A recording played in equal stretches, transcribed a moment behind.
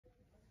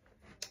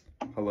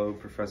Hello,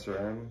 Professor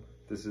M.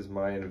 This is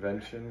my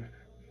invention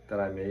that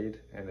I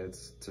made, and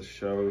it's to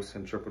show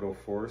centripetal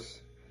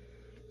force.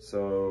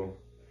 So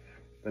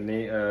the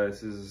name,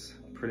 this is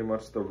pretty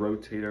much the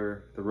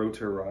Rotator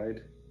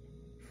ride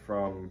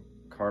from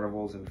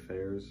carnivals and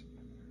fairs.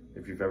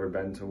 If you've ever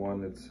been to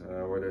one, it's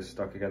where they're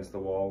stuck against the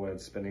wall when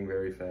it's spinning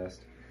very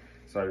fast.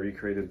 So I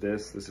recreated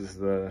this. This is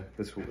the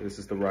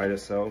ride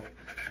itself.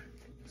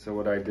 So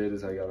what I did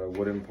is I got a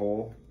wooden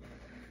pole,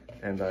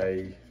 and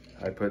I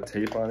put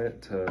tape on it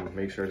to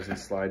make sure it doesn't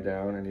slide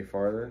down any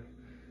farther.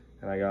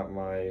 And I got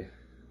my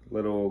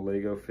little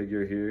Lego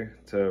figure here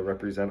to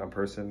represent a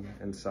person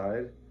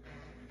inside.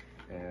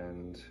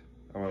 And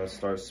I'm gonna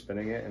start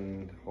spinning it,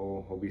 and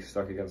he'll be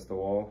stuck against the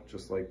wall,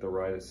 just like the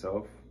ride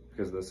itself,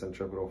 because of the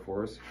centripetal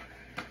force.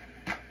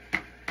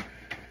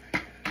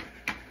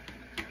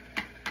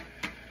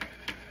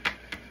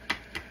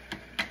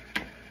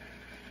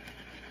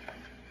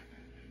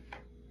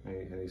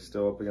 And he's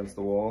still up against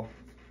the wall.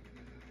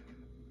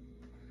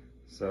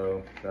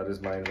 So that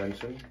is my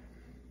invention.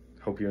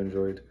 Hope you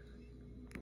enjoyed.